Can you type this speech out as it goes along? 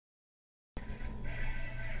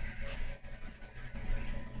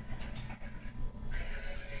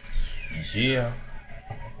Yeah.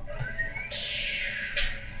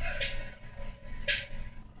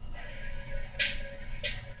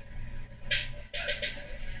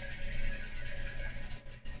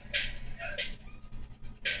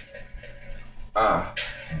 Uh,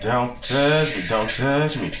 don't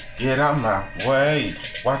touch me, get out my way.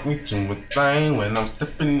 Watch me do a thing when I'm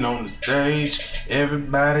stepping on the stage.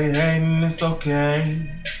 Everybody hating, it's okay.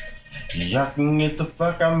 Y'all can get the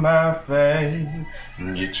fuck out my face.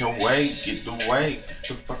 Get your way, get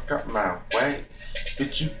the fuck out my way.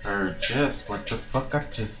 Bitch, you heard just what the fuck I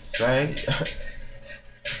just say.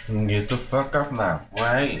 Get the fuck out my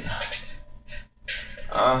way.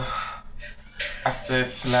 I said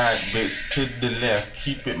slide, bitch, to the left,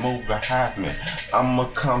 keep it moving, Heisman. I'ma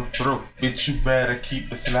come through, bitch, you better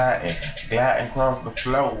keep it sliding. Gliding across the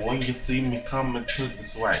floor when you see me coming to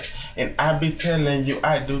this way. And I be telling you,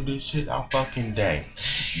 I do this shit all fucking day.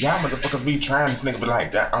 Y'all motherfuckers be trying, this nigga be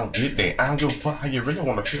like, that I don't get that. I don't give a fuck how you really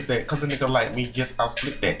wanna feel that. Cause a nigga like me, yes, I'll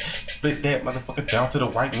split that. Split that motherfucker down to the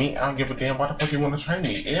white meat. I don't give a damn why the fuck you wanna train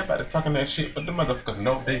me. Everybody talking that shit, but the motherfuckers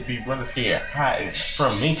know they be running scared, hiding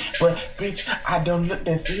from me. But bitch, I don't look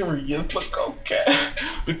that serious, look okay.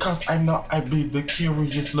 Because I know I be the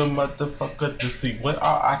curious little motherfucker to see what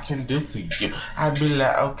all I can do to you. I be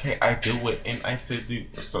like, okay, I do it, and I said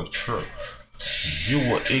it was so true. You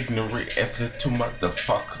were ignorant ass little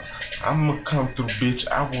motherfucker. I'ma come through, bitch.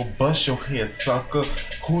 I will bust your head, sucker.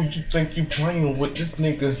 Who you think you playing with? This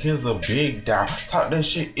nigga here's a big dog. Talk that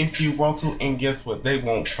shit if you want to, and guess what? They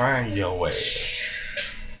won't find your ass.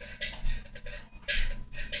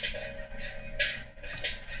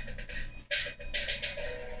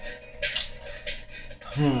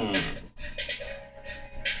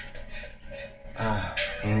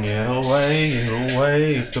 Get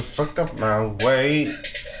away, get the fuck up my way.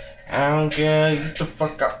 I don't care, get the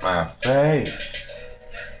fuck up my face.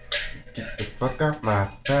 Get the fuck up my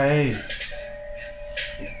face.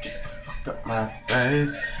 Get the fuck up my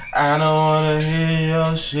face. I don't wanna hear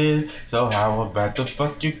your shit, so how about the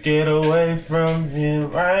fuck you get away from here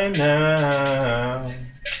right now?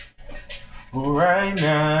 Right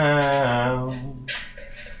now.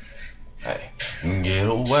 Hey, get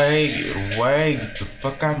away, get the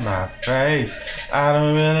fuck out my face. I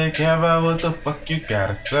don't really care about what the fuck you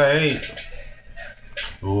gotta say.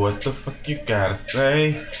 What the fuck you gotta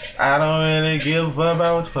say? I don't really give up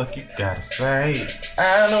about what the fuck you gotta say.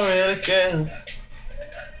 I don't really care.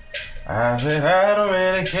 I said I don't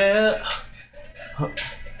really care.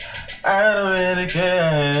 I don't really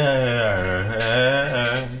care.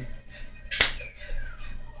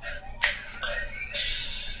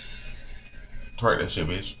 Twerk that shit,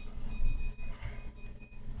 bitch.